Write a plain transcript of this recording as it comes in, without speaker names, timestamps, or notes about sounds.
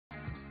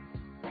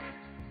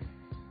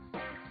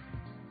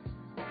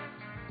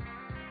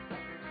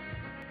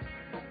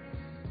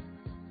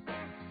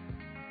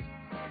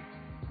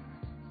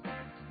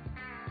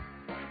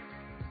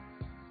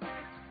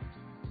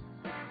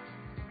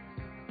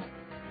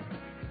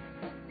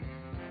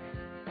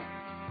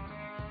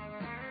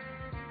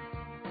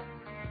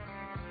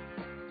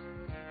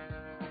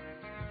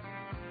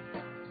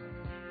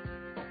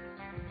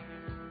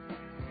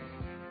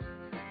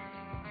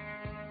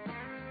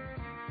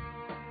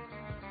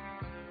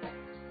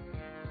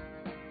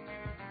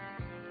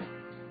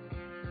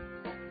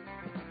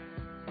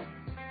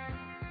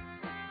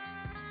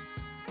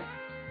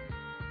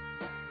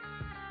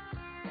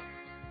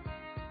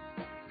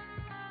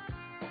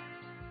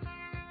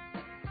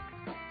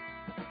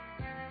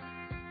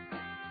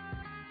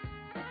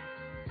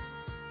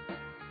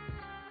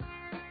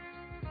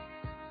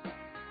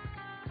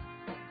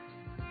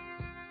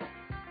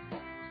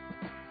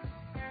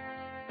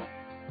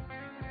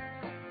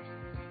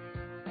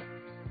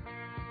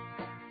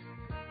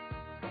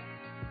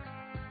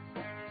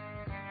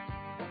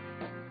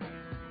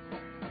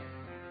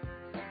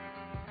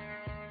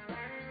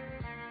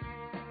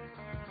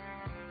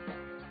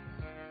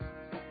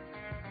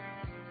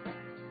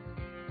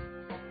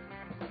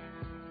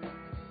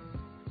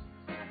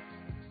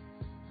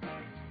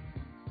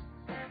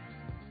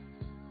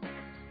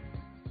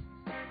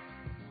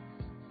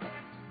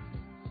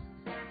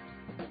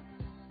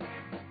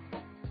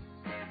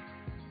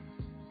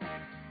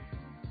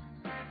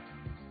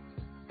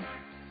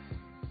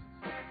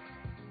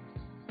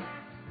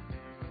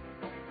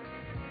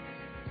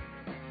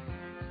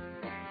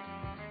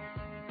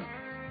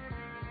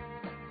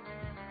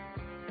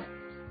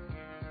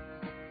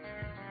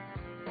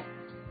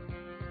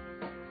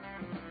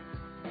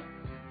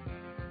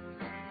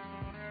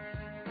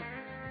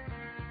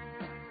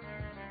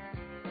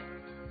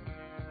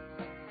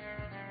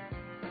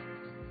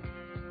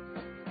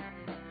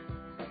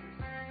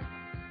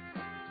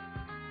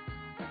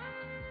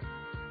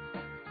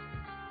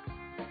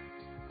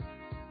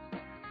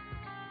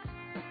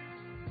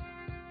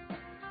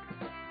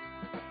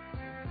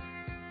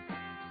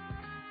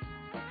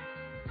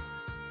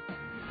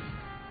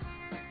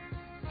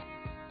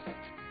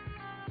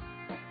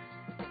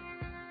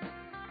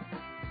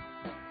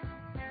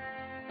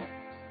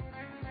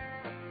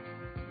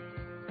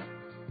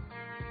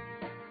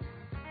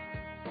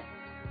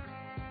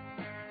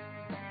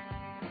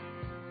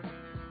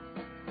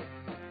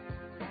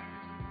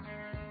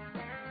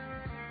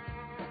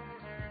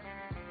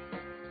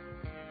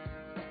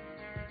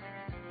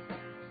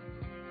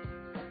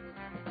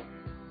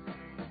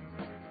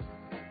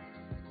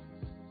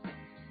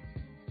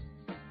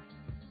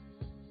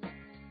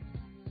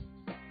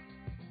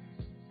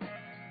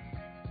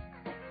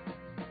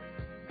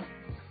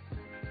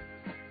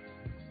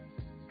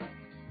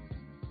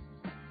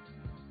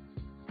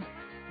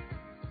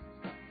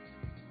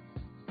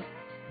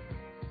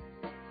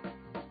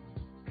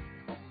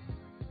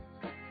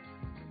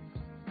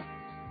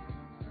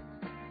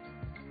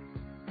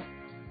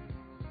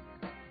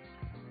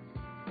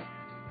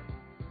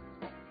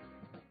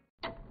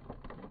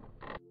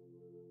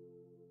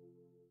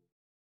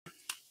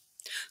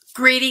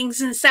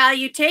Greetings and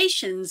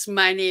salutations.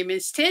 My name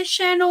is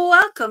Tish, and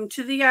welcome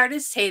to the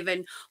Artist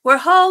Haven, where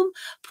home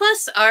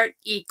plus art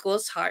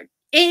equals heart.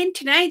 In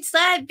tonight's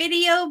live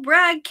video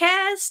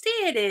broadcast,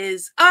 it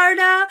is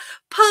Arta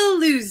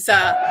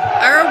Palooza.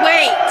 Or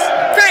wait,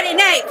 Friday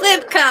Night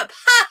Flip Cup.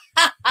 Ha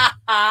ha ha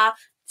ha.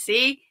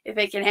 See, if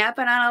it can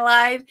happen on a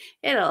live,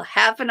 it'll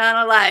happen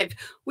on a live.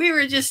 We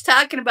were just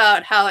talking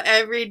about how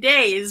every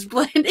day is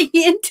blending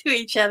into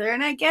each other,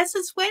 and I guess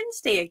it's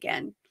Wednesday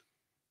again.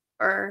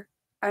 Or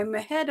I'm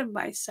ahead of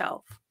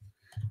myself.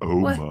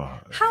 Oh my.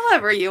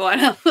 However you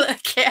want to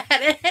look at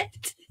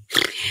it.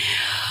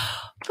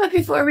 But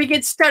before we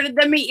get started,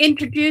 let me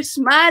introduce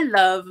my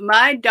love,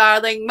 my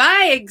darling,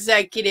 my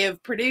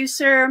executive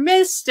producer,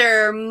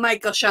 Mr.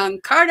 Michael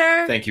Sean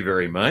Carter. Thank you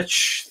very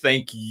much.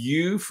 Thank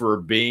you for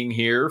being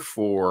here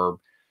for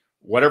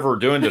whatever we're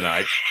doing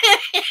tonight.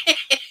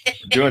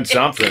 Doing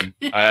something.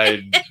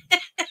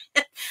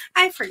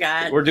 I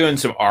forgot. We're doing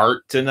some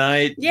art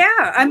tonight.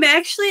 Yeah,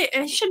 I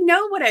should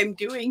know what I'm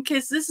doing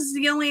because this is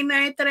the only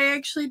night that I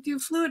actually do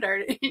fluid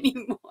art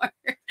anymore.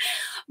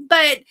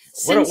 But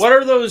what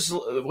are those?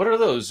 What are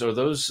those? Are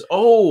those?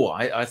 Oh,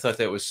 I thought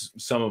that was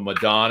some of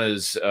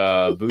Madonna's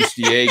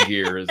bustier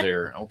gear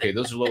there. Okay,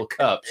 those are little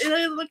cups.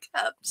 Little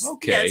cups.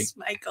 Okay. Yes,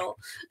 Michael.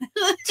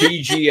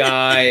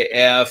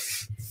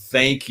 TGIF.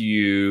 Thank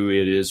you.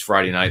 It is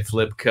Friday Night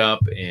Flip Cup,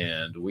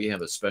 and we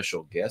have a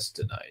special guest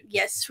tonight.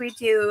 Yes, we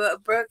do.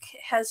 Brooke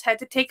has had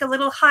to take a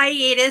little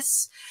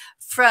hiatus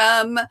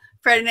from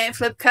Friday Night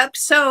Flip Cup,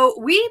 so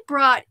we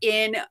brought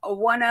in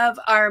one of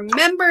our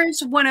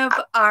members, one of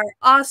our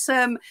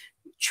awesome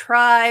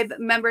tribe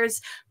members,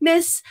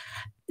 Miss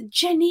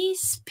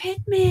Janice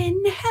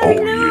Pittman.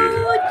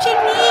 Hello,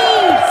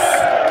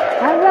 Janice.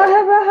 Hello,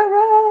 hello,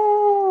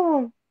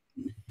 hello.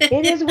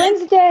 It is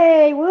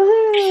Wednesday.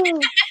 Woohoo.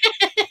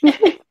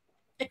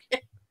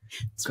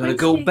 It's going to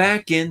go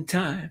back in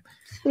time.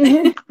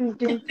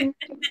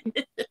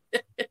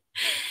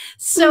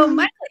 So,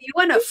 Michael, you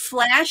want to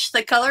flash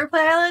the color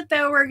palette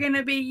that we're going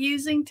to be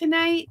using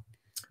tonight?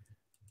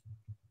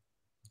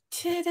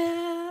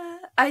 Ta-da!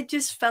 I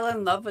just fell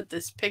in love with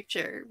this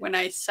picture when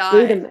I saw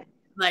it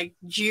like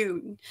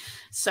June.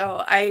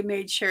 So I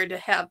made sure to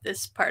have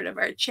this part of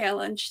our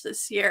challenge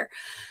this year.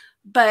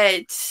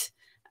 But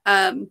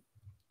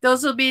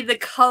those will be the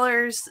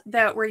colors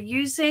that we're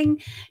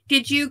using.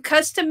 Did you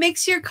custom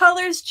mix your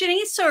colors,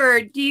 Janice, or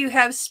do you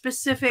have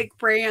specific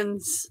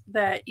brands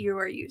that you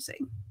are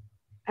using?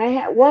 I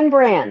have one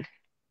brand.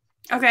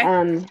 Okay.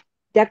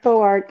 Deco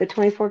Art, the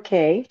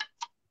 24K.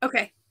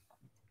 Okay.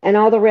 And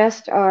all the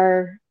rest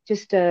are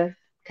just a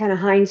kind of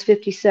Heinz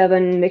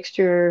 57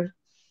 mixture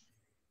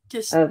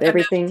just of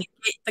everything.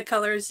 The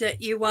colors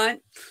that you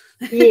want.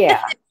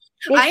 Yeah.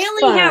 I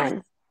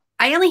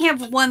only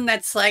have one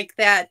that's like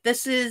that.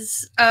 This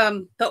is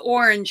the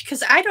orange,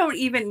 because I don't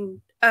even,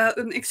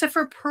 except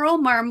for Pearl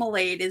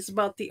Marmalade is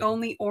about the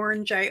only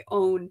orange I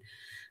own.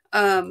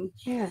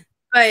 Yeah.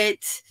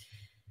 But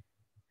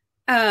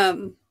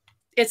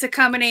it's a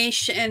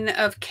combination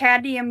of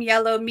cadmium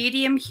yellow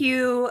medium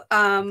hue,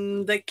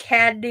 the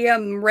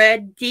cadmium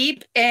red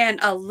deep, and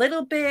a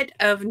little bit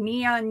of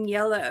neon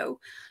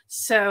yellow.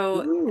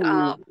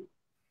 So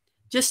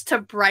just to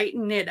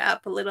brighten it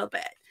up a little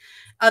bit.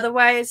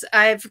 Otherwise,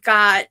 I've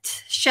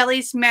got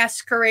Shelly's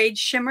Masquerade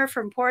Shimmer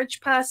from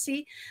Porridge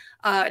Posse,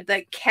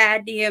 the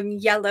Cadmium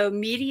Yellow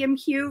Medium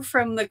Hue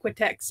from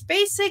Liquitex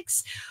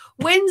Basics,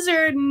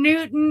 Winsor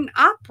Newton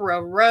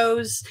Opera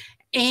Rose,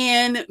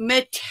 and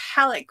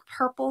Metallic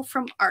Purple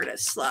from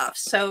Artist Loft.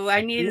 So I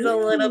needed a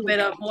little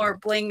bit of more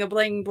bling to go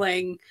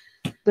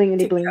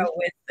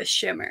with the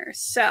shimmer.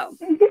 So,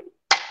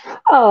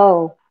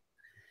 oh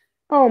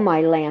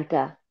my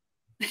Lanta!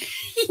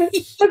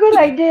 Look what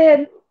I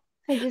did.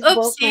 I just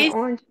broke my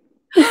orange.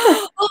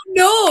 Oh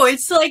no,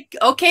 it's like,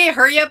 okay,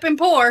 hurry up and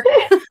pour.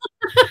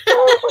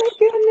 Oh my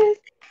goodness.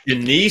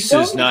 Denise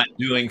is not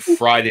doing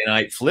Friday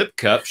Night Flip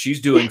Cup.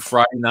 She's doing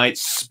Friday Night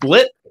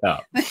Split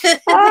Cup.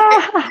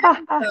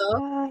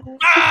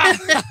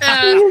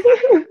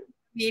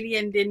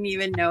 Median didn't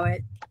even know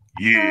it.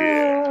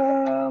 Yeah.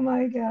 Oh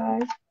my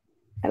gosh.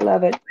 I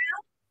love it. Well,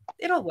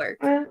 it'll work.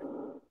 I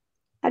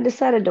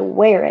decided to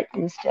wear it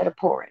instead of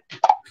pour it.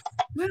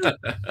 Well,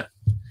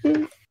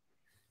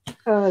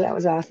 oh, that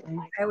was awesome.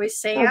 I always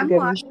say I'm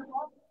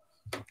washable.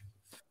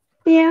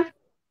 Yeah.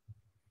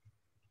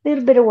 A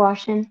little bit of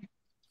washing.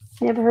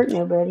 Never hurt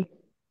nobody.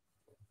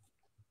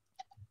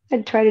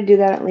 I'd try to do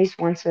that at least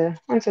once a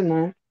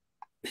month.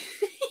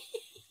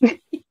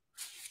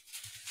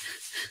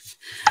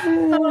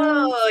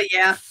 Oh,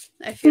 yeah.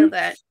 I feel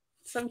that.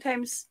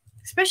 Sometimes,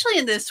 especially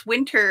in this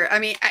winter, I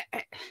mean,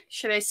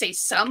 should I say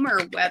summer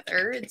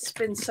weather? It's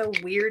been so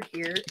weird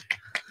here.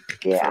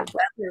 Yeah.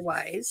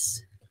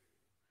 Weather-wise.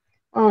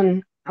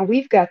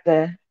 We've got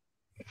the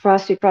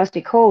frosty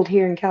cold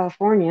here in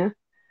California.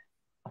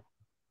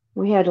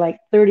 We had like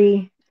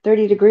 30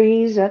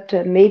 degrees up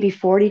to maybe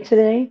 40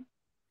 today.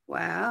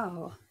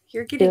 Wow.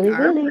 You're getting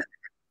our weather.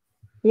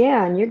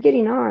 Yeah, and you're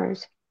getting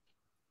ours.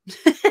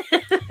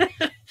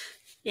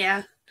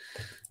 Yeah.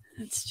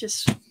 It's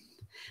just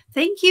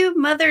Thank you,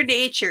 Mother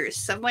Nature.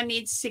 Someone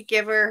needs to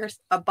give her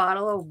a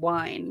bottle of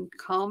wine.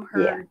 Calm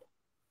her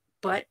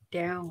butt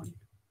down.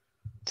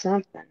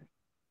 Something.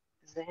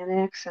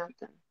 Xanax,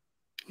 something.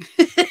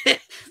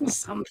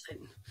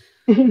 Something.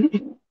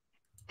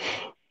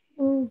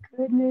 Oh,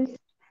 goodness.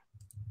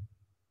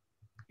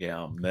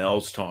 Yeah,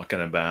 Mel's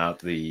talking about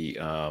the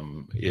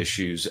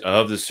issues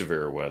of the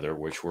severe weather,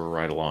 which we're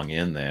right along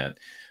in that.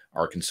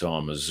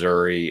 Arkansas,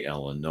 Missouri,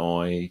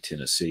 Illinois,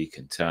 Tennessee,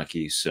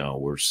 Kentucky. So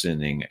we're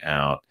sending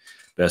out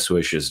best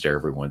wishes to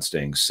everyone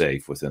staying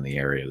safe within the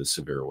area of the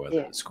severe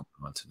weather that's going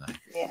on tonight.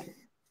 Yeah.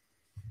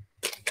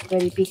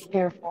 Everybody be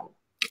careful.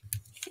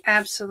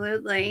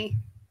 Absolutely.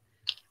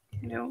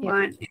 I don't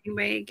want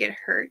anybody to get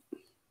hurt.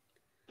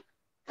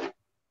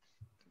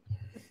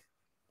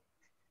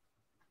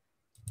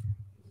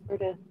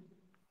 To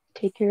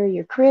take care of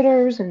your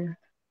critters and.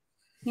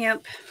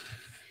 Yep.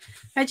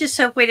 I just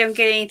hope we don't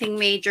get anything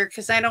major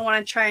because I don't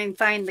want to try and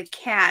find the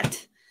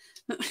cat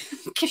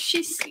because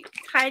she's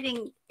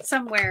hiding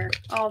somewhere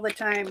all the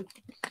time.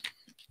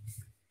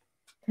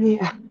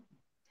 Yeah.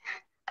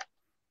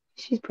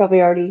 She's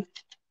probably already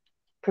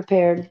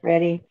prepared,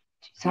 ready.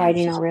 She's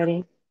hiding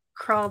already.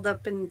 Crawled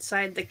up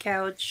inside the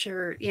couch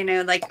or,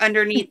 like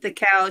underneath the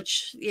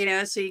couch,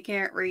 so you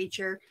can't reach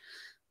her.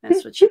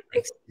 That's what she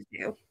likes to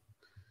do.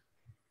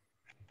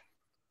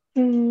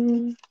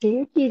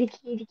 Here,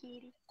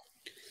 kitty.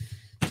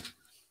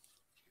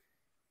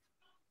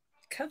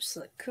 Cups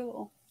look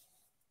cool.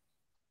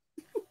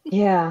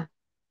 Yeah.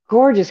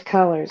 Gorgeous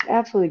colors.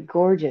 Absolutely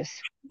gorgeous.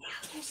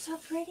 They're so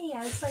pretty.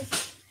 I was like,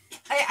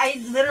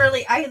 I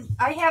literally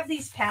have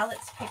these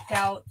palettes picked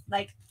out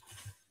like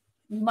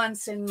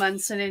months and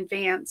months in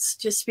advance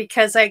just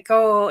because I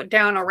go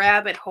down a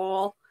rabbit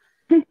hole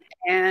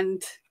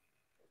and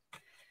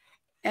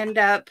end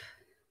up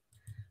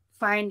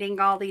finding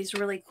all these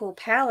really cool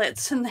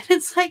palettes, and then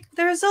it's like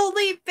there's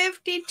only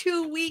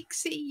 52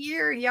 weeks a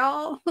year,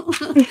 y'all.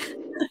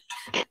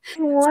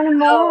 Want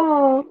them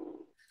all.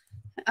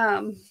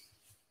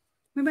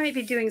 We might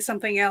be doing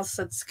something else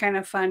that's kind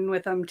of fun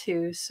with them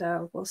too,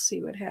 so we'll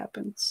see what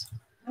happens.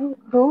 Oh,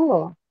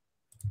 cool.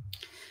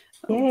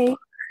 Yay.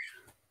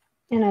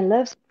 And I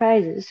love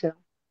surprises, so.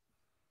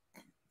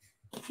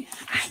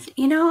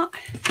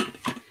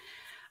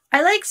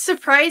 I like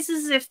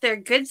surprises if they're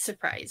good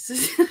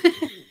surprises.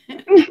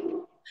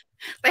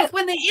 Like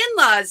when the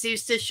in-laws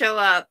used to show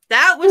up.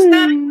 That was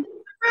not a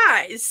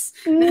surprise.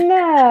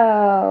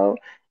 No.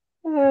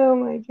 Oh,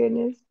 my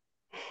goodness.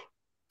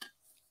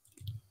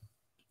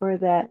 Or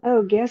that,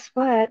 oh, guess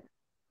what?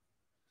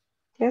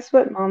 Guess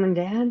what, Mom and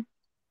Dad?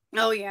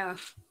 Oh, yeah.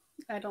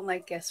 I don't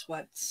like guess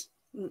what's.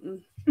 Not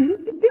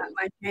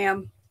my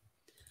jam.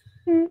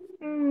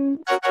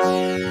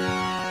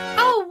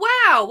 Oh,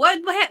 wow.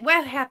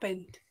 What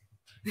happened?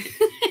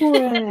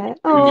 What?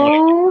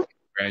 Oh.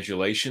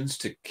 Congratulations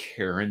to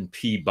Karen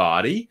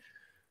Peabody.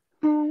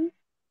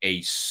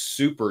 A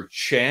super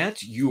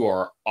chat. You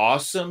are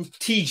awesome.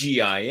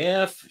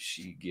 TGIF.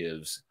 She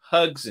gives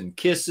hugs and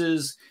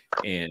kisses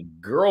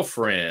and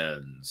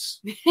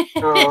girlfriends.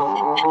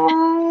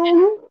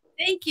 Oh.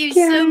 Thank you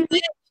so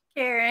much,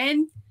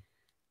 Karen.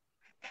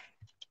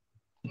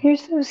 You're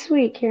so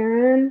sweet,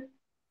 Karen.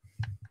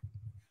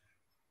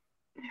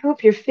 I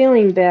hope you're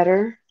feeling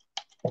better.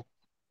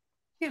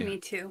 Yeah, me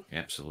too.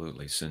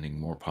 Absolutely. Sending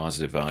more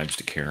positive vibes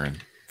to Karen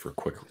for a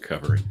quick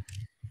recovery.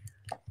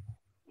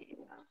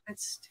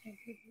 Let's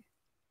see.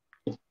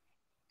 I'm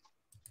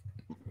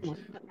going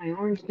to put my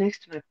orange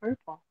next to my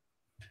purple.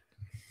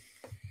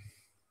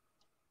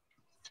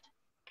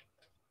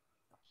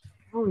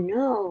 Oh,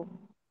 no.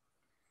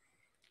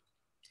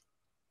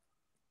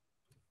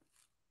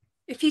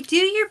 If you do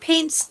your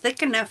paints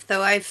thick enough,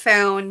 though, I've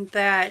found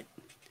that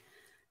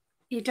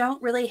you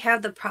don't really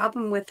have the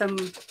problem with them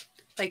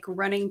like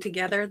running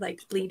together,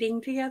 like bleeding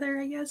together,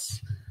 I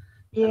guess.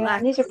 Yeah,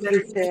 these are pretty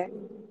thick.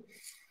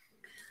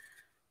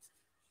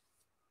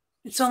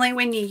 It's only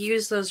when you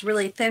use those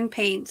really thin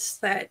paints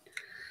that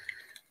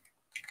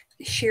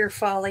sheer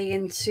folly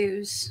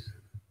ensues.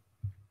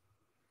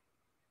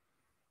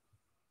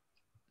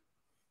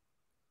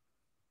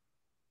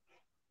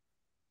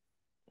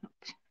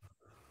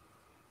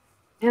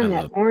 And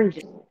that orange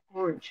is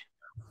orange.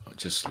 I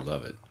just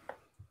love it.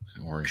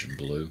 Orange and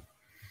blue.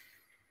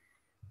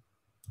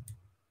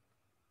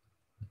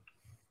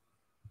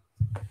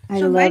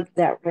 I love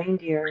that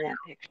reindeer in that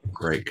picture.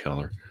 Great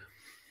color.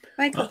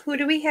 Michael, who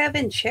do we have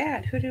in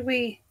chat? Who do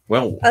we?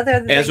 Well,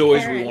 other than as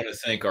always, Karen? we want to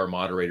thank our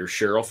moderator,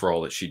 Cheryl, for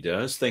all that she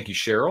does. Thank you,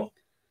 Cheryl.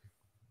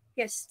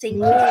 Yes, thank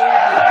you.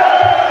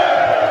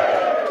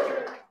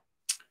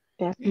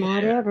 Best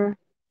mod ever.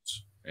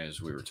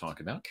 As we were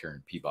talking about,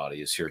 Karen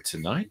Peabody is here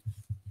tonight.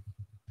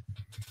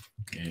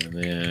 And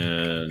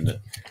then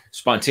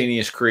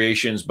Spontaneous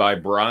Creations by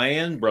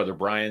Brian. Brother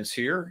Brian's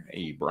here.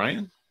 Hey,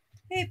 Brian.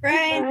 Hey,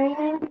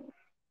 Brian.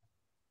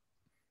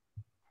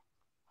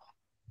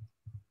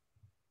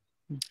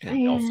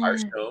 And Mel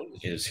Firestone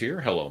is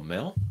here. Hello,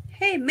 Mel.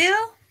 Hey,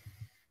 Mel.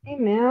 Hey,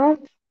 Mel.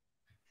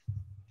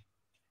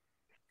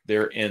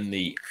 They're in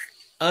the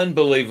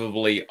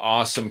unbelievably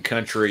awesome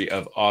country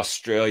of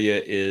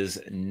Australia is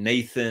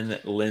Nathan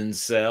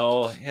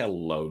Linsell.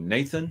 Hello,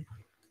 Nathan.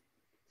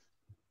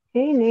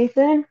 Hey,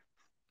 Nathan.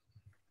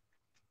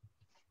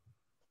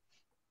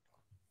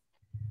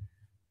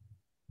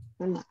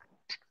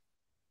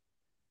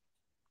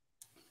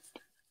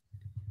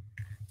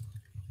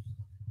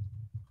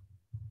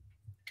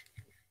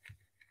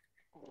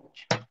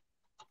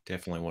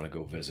 Definitely want to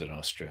go visit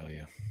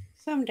Australia.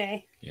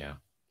 Someday. Yeah.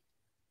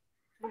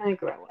 When I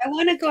grow up. I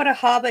want to go to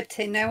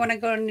Hobbiton. I want to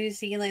go to New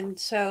Zealand.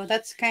 So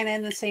that's kind of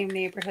in the same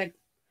neighborhood.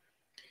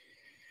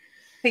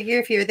 Figure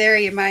if you're there,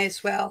 you might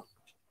as well.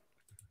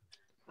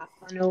 Hop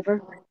on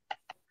over.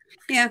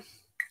 Yeah.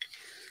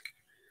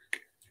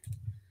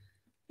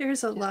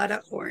 There's a lot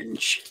of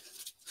orange.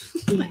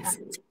 Yeah.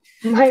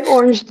 My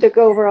orange took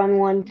over on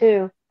one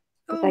too.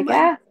 It's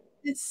like,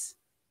 It's.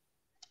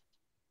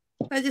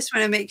 I just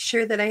want to make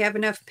sure that I have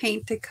enough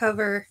paint to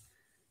cover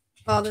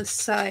all the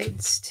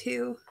sides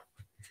too.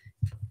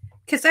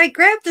 Because I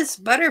grabbed this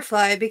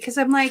butterfly because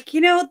I'm like,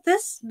 you know,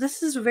 this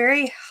is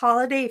very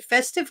holiday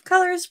festive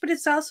colors, but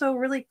it's also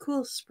really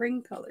cool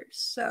spring colors.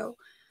 So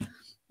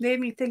made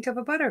me think of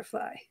a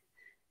butterfly.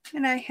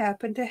 And I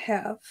happen to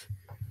have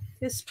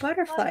this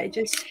butterfly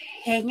just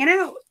hanging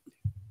out.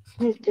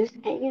 He's just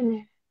hanging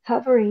there,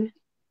 hovering.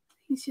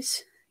 He's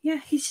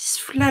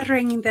just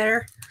fluttering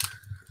there.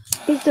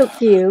 He's so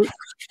cute.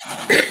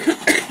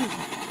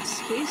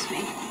 Excuse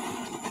me.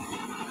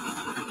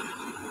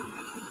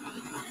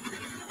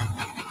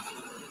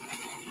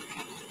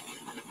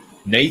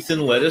 Nathan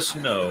let us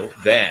know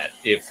that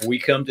if we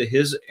come to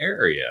his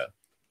area,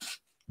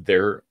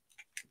 they're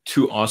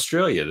to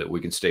Australia, that we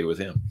can stay with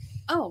him.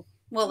 Oh,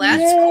 well,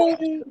 that's cool.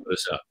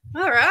 What's up?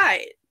 All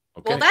right.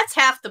 Okay. Well, that's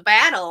half the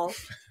battle.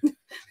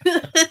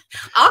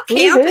 I'll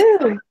camp in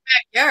the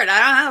backyard. I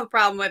don't have a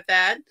problem with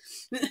that.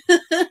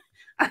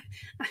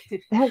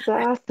 That's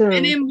awesome.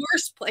 And in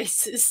worse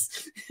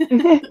places.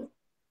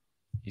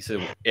 He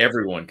said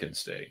everyone can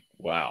stay.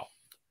 Wow.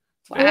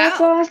 Wow.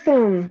 That's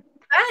awesome.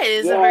 That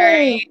is a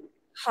very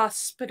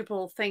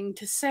hospitable thing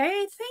to say.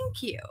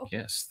 Thank you.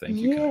 Yes, thank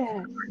you.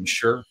 Yeah.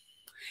 Sure.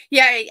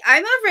 Yeah,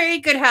 I'm a very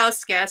good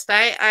house guest.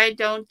 I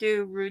don't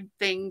do rude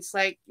things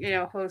like, you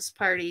know, host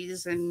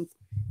parties and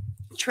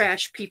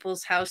trash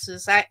people's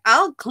houses.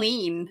 I'll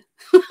clean.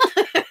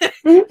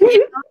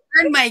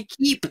 Earn my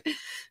keep.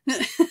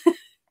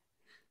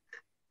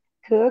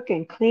 Cook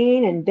and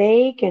clean and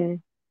bake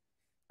and.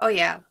 Oh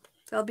yeah,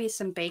 there'll be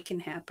some bacon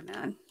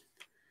happening.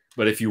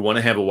 But if you want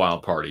to have a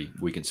wild party,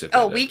 we can sit.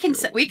 Oh, we can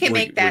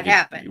make that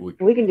happen.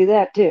 We can do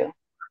that too.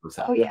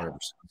 Oh yeah.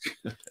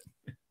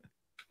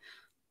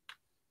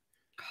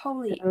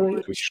 Holy.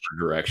 Which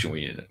direction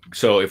we in?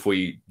 So if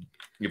we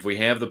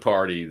have the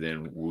party,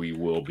 then we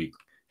will be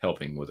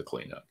helping with the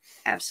cleanup.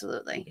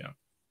 Absolutely. Yeah.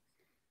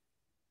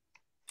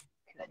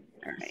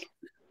 All right.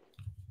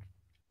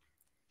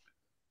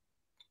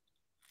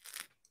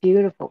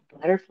 Beautiful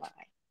butterfly.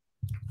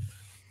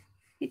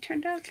 He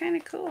turned out kind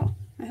of cool.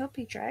 I hope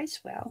he dries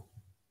well.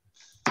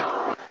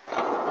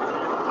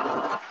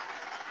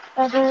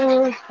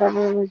 Bubbles,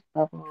 bubbles,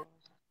 bubbles.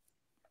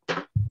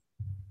 Lots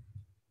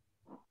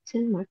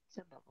and lots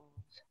of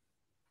bubbles.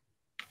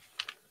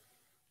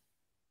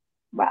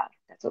 Wow,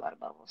 that's a lot of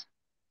bubbles.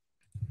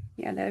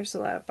 Yeah, there's a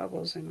lot of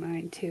bubbles in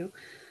mine too.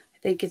 I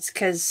think it's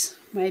because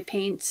my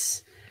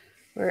paints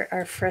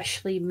are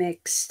freshly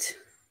mixed.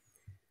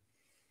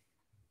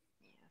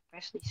 Yeah,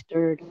 freshly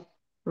stirred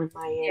on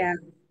my end. Yeah.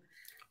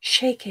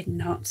 Shaken,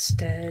 not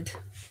stirred.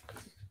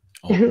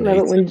 Oh, I love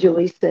it when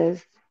Julie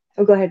says,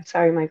 oh, go ahead.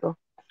 Sorry, Michael.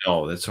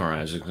 Oh, that's all right.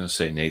 I was just going to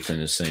say Nathan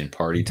is saying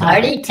party time.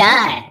 Party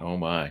time. Oh,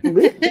 my.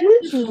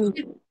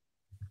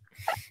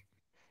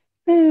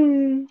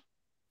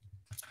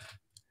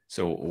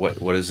 So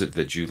what is it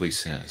that Julie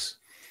says?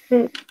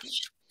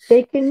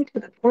 Taken to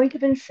the point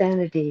of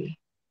insanity.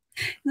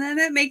 Then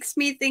that makes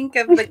me think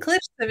of the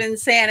Cliffs of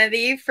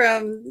Insanity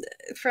from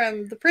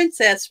The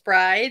Princess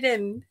Bride,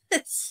 and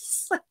it's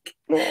just like,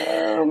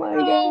 oh my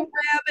God,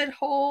 rabbit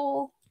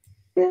hole.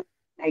 Yeah,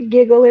 I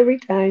giggle every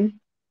time.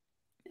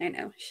 I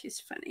know, she's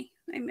funny.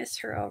 I miss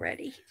her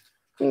already.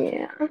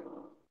 Yeah,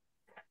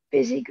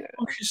 busy girl.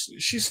 Oh,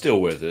 she's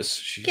still with us.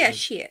 She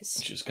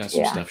is. She's got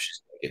some stuff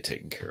she's got to get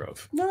taken care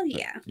of. Well,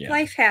 yeah,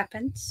 life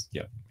happens.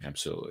 Yep,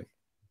 absolutely.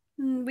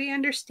 And we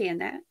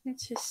understand that.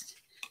 It's just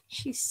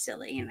she's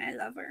silly, and I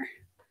love her.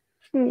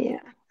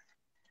 Yeah,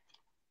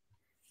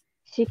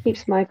 she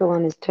keeps Michael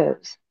on his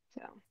toes.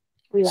 So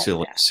we like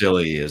that.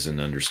 Silly is an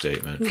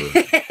understatement.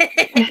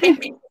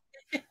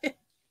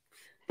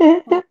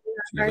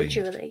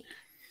 Julie.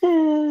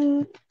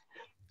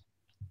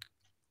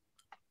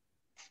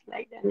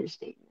 Slight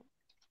understatement.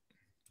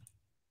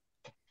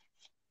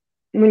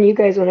 When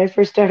I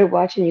first started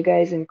watching you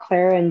guys, and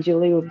Clara and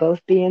Julie would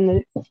both be in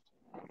the. Oh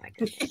my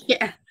goodness.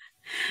 Yeah,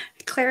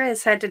 Clara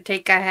has had to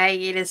take a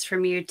hiatus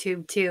from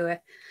YouTube too.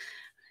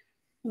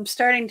 I'm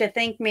starting to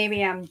think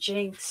maybe I'm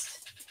jinxed.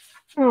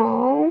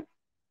 Oh.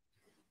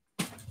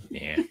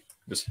 Yeah.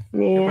 Just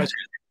everybody's gonna take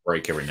a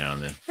break every now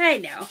and then. I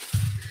know.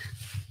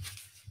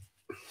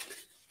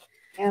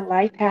 Yeah,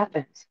 life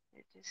happens.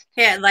 It just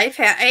Yeah, and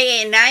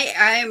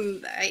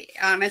I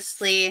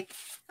honestly,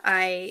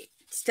 I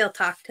still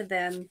talk to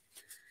them.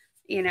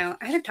 You know,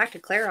 I haven't talked to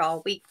Claire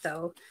all week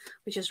though,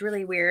 which is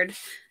really weird.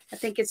 I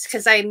think it's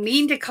because I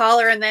mean to call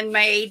her and then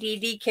my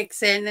ADD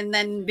kicks in, and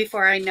then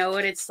before I know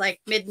it, it's like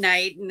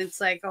midnight, and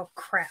it's like, oh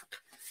crap,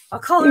 I'll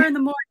call her in the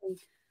morning.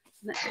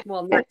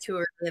 Well, not too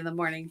early in the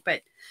morning,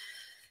 but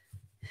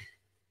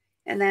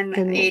and then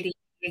and ADD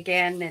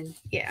again, and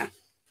yeah.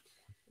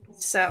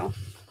 So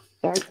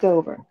starts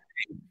over.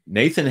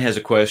 Nathan has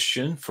a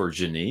question for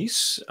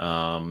Janice.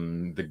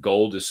 The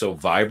gold is so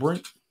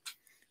vibrant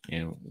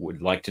and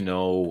would like to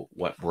know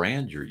what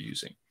brand you're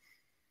using.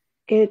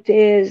 It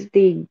is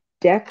the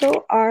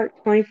Deco Art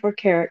 24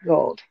 karat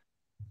gold.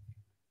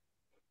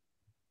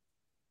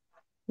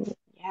 You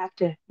have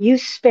to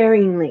use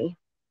sparingly.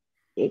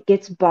 It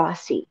gets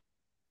bossy.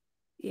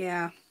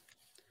 yeah,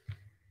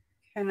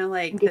 kind of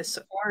like this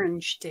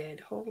orange did.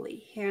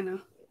 Holy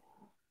Hannah.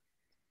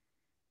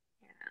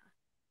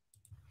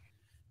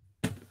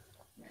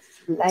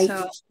 Light.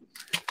 So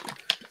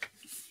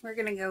we're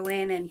gonna go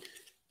in and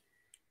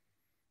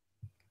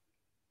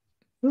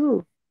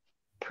Ooh,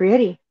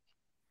 pretty.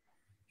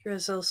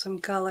 drizzle some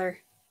color.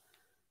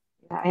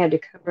 I had to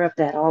cover up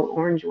that all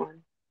orange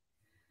one.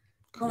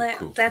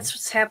 Well, that's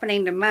what's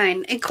happening to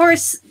mine. Of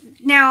course,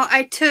 now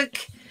I took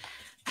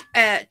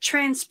a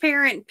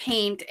transparent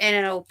paint and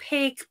an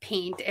opaque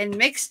paint and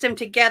mixed them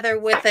together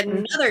with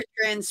another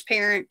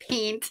transparent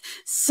paint.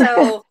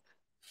 So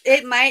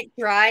it might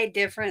dry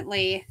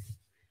differently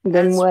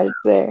than what's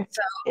there.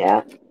 So,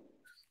 yeah.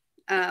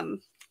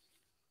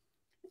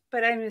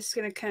 But I'm just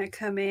going to kind of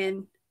come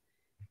in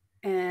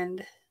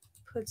and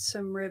put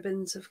some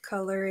ribbons of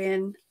color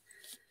in.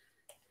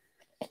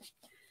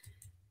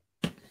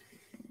 I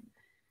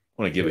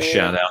want to give a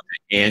shout out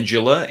to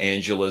Angela.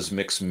 Angela's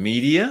Mixed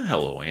Media.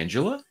 Hello,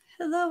 Angela.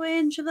 Hello,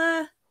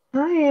 Angela.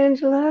 Hi,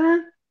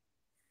 Angela.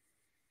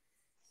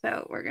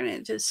 So we're going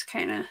to just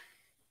kind of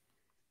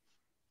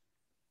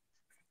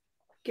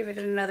give it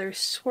another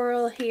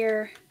swirl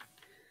here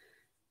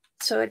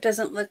so it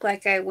doesn't look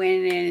like I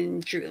went in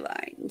and drew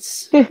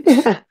lines.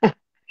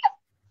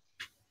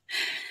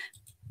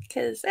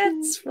 Because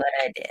that's what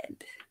I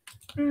did.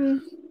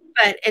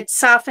 But it's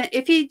softened.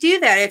 If you do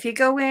that, if you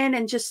go in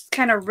and just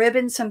kind of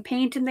ribbon some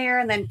paint in there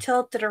and then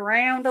tilt it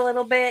around a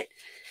little bit,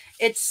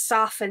 it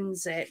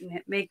softens it and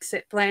it makes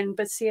it blend.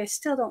 But see, I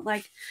still don't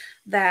like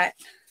that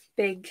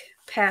big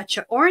patch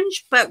of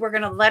orange, but we're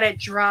going to let it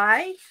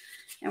dry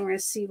and we're going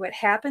to see what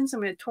happens.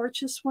 I'm going to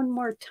torch this one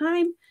more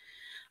time.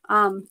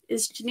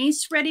 Is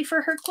Janice ready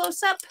for her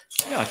close-up?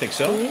 Yeah, I think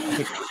so. I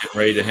think we're getting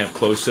ready to have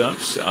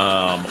close-ups.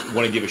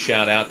 Want to give a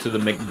shout out to the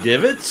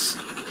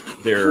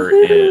McDivotts. They're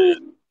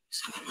in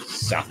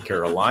South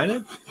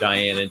Carolina.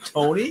 Diane and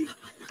Tony.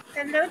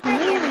 Hello,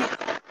 Diane.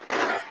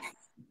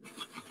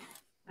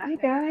 Hi,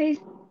 guys.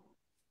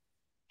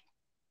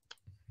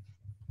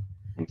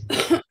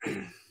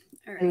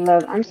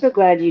 I'm so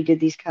glad you did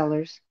these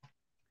colors.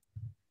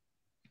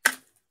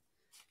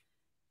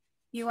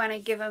 You want to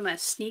give them a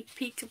sneak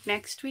peek of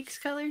next week's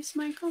colors,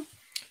 Michael?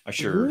 I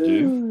sure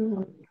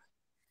do.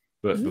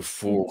 But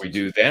before we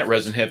do that,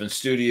 Resin Heaven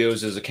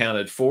Studios is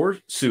accounted for.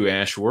 Sue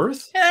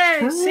Ashworth.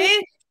 Hey,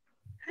 Sue.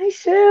 Hi,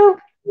 Sue.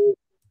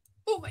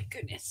 Oh, my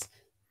goodness.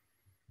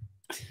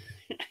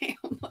 I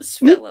almost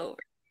fell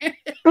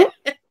over.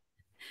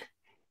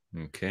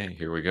 Okay,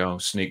 here we go.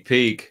 Sneak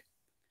peek.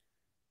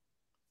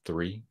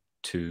 3,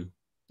 2,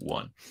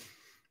 1.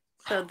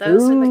 So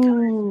those are the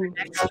colors for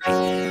next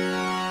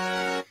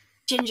week.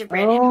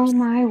 Gingerbread. Oh,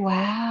 my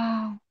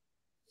wow.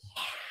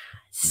 Yeah,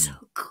 so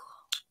cool.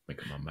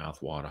 Making my mouth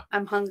water.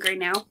 I'm hungry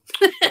now.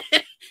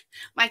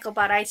 Michael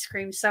bought ice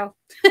cream, so.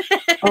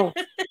 Oh.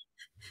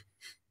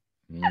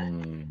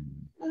 Yum,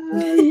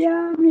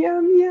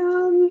 yum,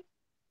 yum.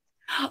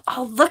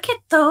 Oh, look at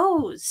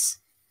those.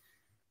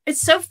 It's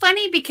so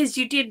funny because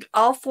you did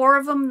all 4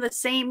 of them the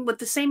same with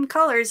the same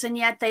colors, and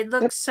yet they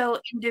look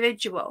so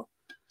individual.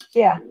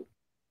 Yeah.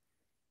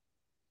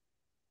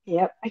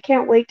 Yep. I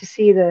can't wait to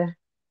see the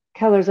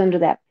colors under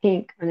that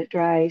pink when it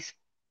dries.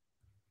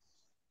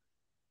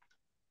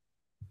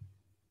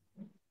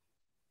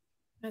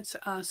 That's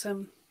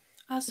awesome.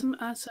 Awesome,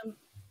 awesome.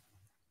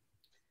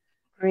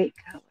 Great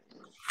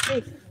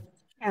colors.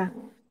 Yeah.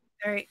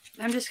 All right.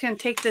 I'm just going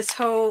to take this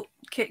whole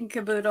kit and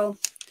caboodle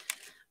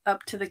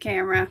up to the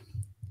camera.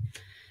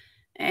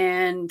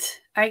 And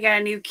I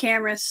got a new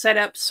camera set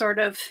up, sort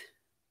of.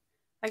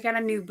 I got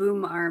a new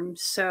boom arm,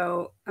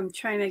 so I'm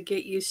trying to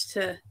get used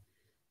to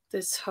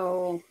this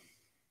whole.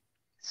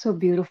 So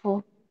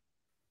beautiful.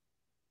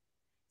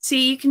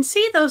 See, you can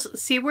see those.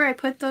 See where I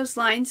put those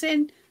lines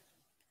in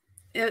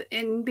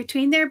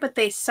between there, but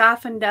they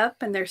softened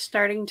up and they're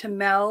starting to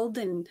meld,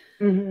 and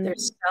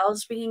there's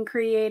cells being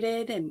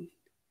created, and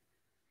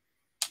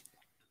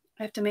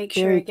I have to make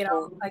sure I got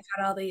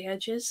all the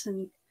edges,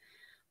 and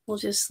we'll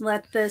just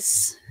let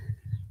this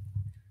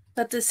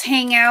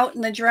hang out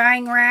in the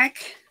drying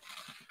rack.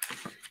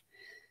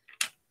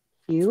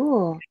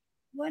 Cool.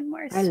 One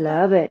more. I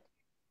love it.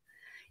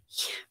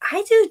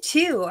 I do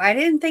too. I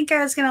didn't think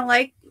I was going to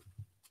like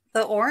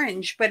the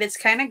orange, but it's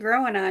kind of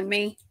growing on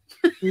me.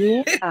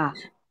 Yeah,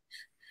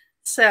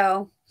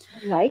 So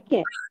I like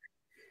it.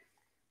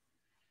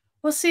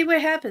 we'll see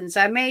what happens.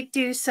 I may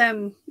do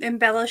some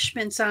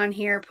embellishments on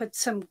here, put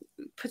some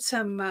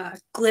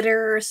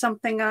glitter or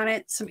something on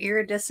it, some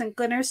iridescent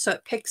glitter, so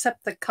it picks up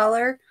the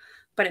color,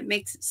 but it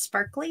makes it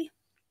sparkly.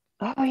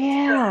 Oh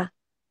yeah,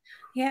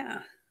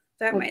 Yeah,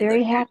 that a might very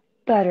look good. happy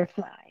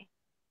butterfly.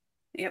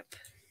 Yep,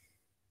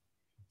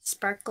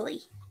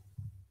 sparkly.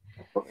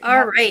 Very All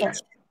happy right.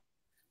 butterfly.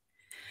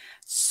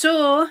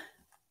 So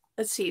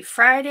let's see.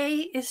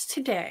 Friday is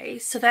today,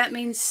 so that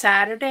means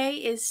Saturday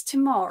is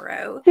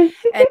tomorrow, and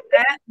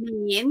that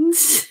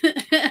means.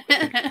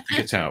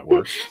 That's how it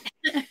works.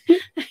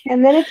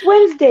 And then it's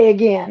Wednesday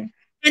again.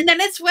 And then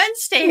it's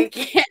Wednesday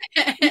again.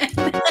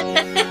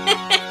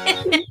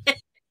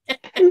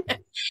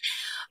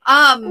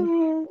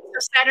 So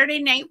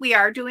Saturday night we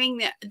are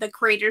doing the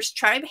Creators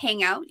Tribe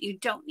Hangout. You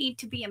don't need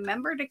to be a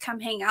member to come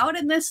hang out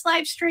in this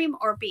live stream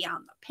or be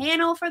on the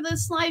panel for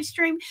this live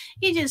stream.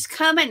 You just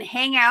come and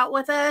hang out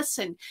with us,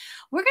 and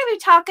we're going to be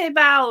talking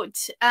about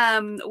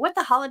what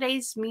the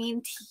holidays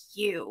mean to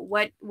you.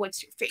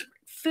 What's your favorite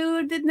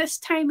food in this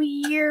time of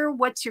year?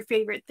 What's your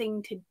favorite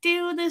thing to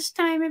do this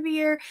time of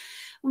year?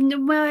 No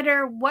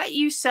matter what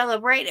you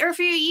celebrate, or if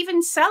you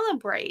even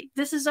celebrate,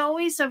 this is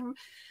always a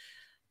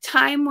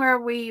time where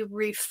we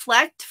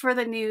reflect for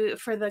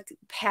the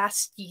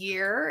past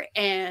year,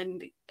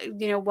 and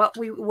what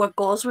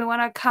goals we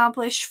want to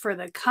accomplish for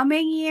the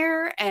coming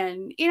year.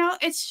 And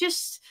it's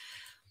just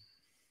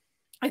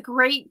a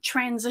great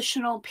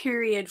transitional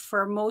period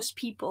for most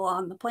people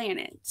on the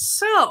planet.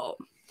 So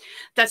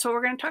that's what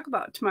we're going to talk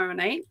about tomorrow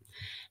night.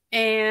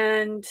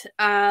 And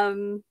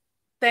then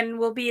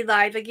we'll be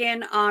live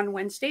again on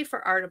Wednesday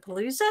for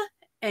Artapalooza,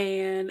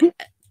 and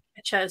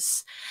catch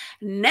us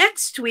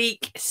next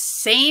week,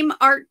 same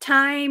art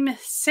time,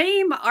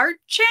 same art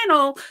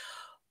channel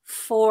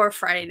for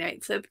Friday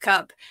Night Flip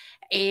Cup.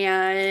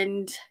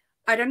 And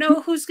I don't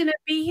know who's going to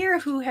be here,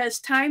 who has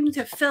time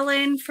to fill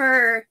in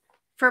for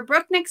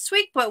Brooke next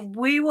week, but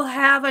we will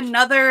have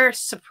another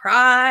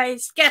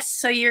surprise guest.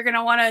 So you're going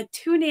to want to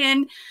tune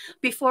in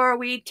before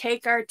we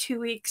take our 2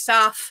 weeks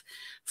off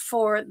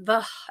for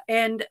the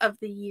end of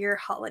the year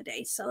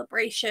holiday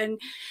celebration.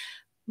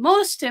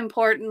 Most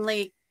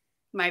importantly,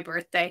 my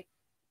birthday.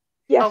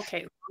 Yes.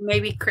 Okay,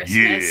 maybe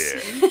Christmas,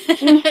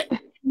 Yeah.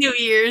 New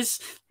Year's,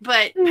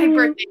 but my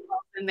birthday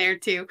falls in there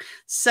too.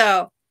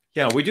 So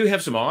yeah, we do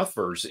have some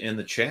offers in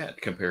the chat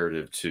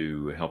comparative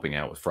to helping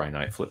out with Friday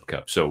Night Flip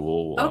Cup. So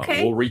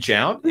we'll reach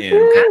out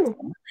and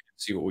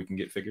see what we can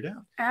get figured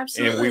out.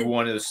 Absolutely. And we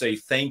wanted to say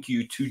thank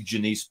you to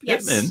Janice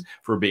Pittman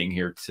for being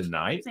here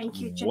tonight.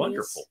 Thank you, Janice.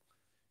 Wonderful.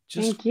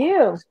 Thank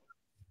you.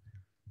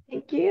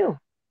 Thank you.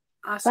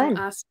 Awesome.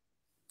 Awesome.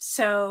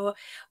 So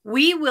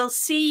we will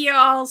see you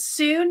all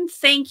soon.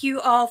 Thank you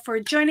all for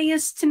joining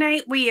us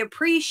tonight. We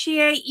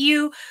appreciate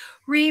you.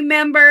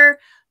 Remember,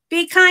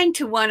 be kind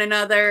to one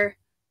another.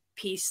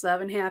 Peace,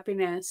 love, and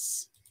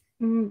happiness.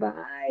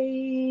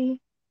 Bye.